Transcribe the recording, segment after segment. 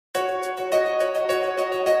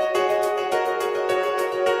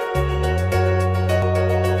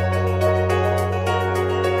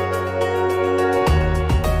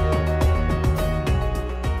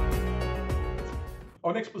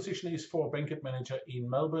position is for Banquet Manager in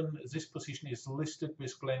Melbourne. This position is listed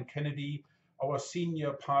with Glenn Kennedy, our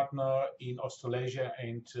senior partner in Australasia,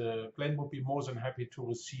 and Glenn would be more than happy to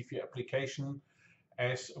receive your application,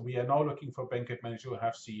 as we are now looking for Banquet Manager who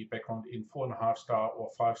have the background in 4.5-star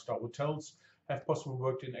or 5-star hotels, have possibly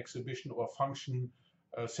worked in exhibition or function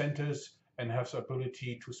centers, and have the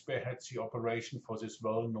ability to spearhead the operation for this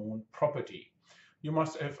well-known property. You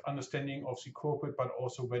must have understanding of the corporate but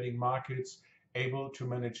also wedding markets, able to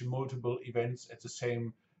manage multiple events at the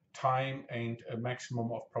same time, and a maximum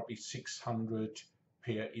of probably 600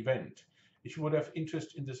 per event. If you would have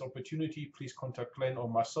interest in this opportunity, please contact Glenn or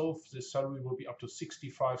myself. The salary will be up to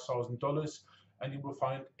 $65,000, and you will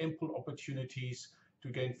find ample opportunities to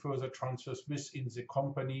gain further transfers within the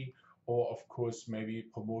company, or of course maybe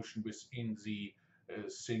promotion within the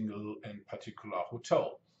single and particular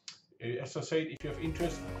hotel. As I said, if you have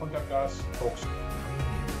interest, contact us. Talk soon.